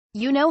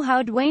You know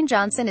how Dwayne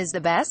Johnson is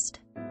the best?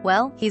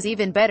 Well, he's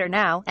even better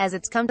now, as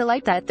it's come to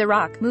light that The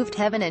Rock moved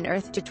heaven and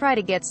earth to try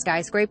to get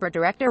Skyscraper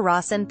director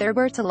Rawson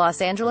Thurber to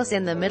Los Angeles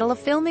in the middle of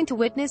filming to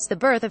witness the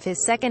birth of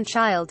his second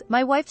child.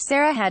 My wife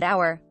Sarah had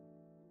our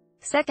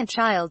second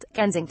child,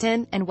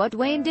 Kensington, and what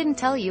Dwayne didn't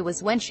tell you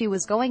was when she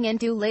was going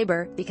into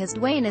labor, because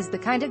Dwayne is the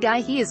kind of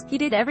guy he is. He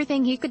did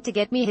everything he could to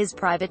get me his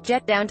private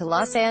jet down to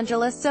Los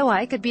Angeles so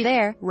I could be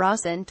there,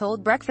 Rawson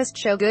told breakfast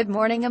show Good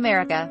Morning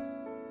America.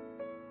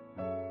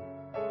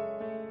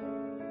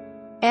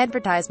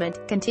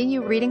 Advertisement.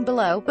 Continue reading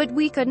below. But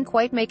we couldn't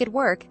quite make it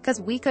work, cause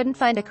we couldn't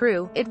find a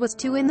crew. It was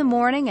 2 in the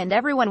morning and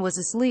everyone was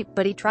asleep,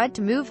 but he tried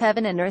to move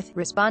heaven and earth,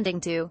 responding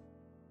to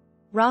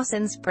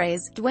Rawson's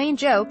praise. Dwayne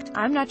joked,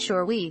 "I'm not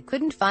sure we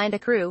couldn't find a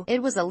crew.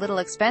 It was a little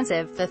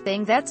expensive. The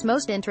thing that's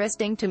most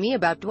interesting to me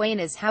about Dwayne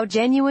is how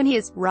genuine he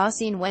is,"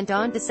 Rawson went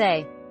on to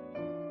say.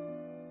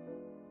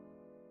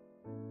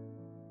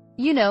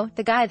 "You know,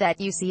 the guy that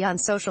you see on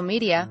social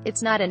media,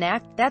 it's not an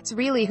act, that's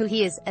really who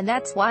he is, and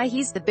that's why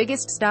he's the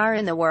biggest star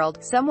in the world."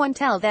 Someone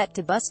tell that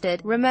to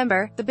Busted.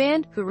 Remember, the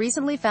band, who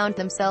recently found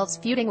themselves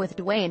feuding with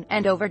Dwayne,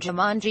 and over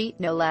Jumanji,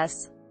 no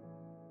less.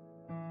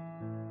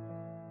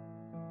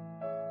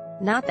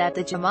 Not that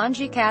the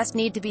Jumanji cast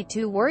need to be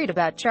too worried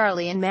about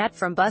Charlie and Matt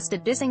from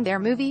Busted dissing their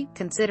movie,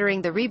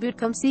 considering the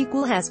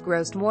reboot-cum-sequel has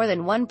grossed more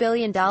than $1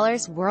 billion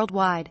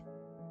worldwide.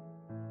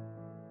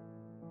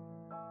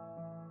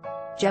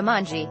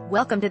 Jumanji: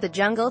 Welcome to the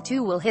Jungle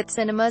 2 will hit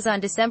cinemas on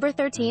December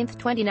 13,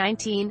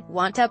 2019.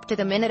 Want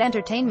up-to-the-minute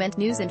entertainment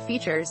news and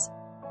features?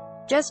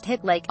 Just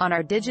hit like on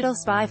our Digital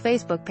Spy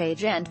Facebook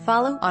page and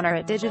follow on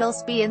our Digital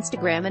Spy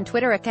Instagram and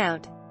Twitter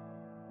account.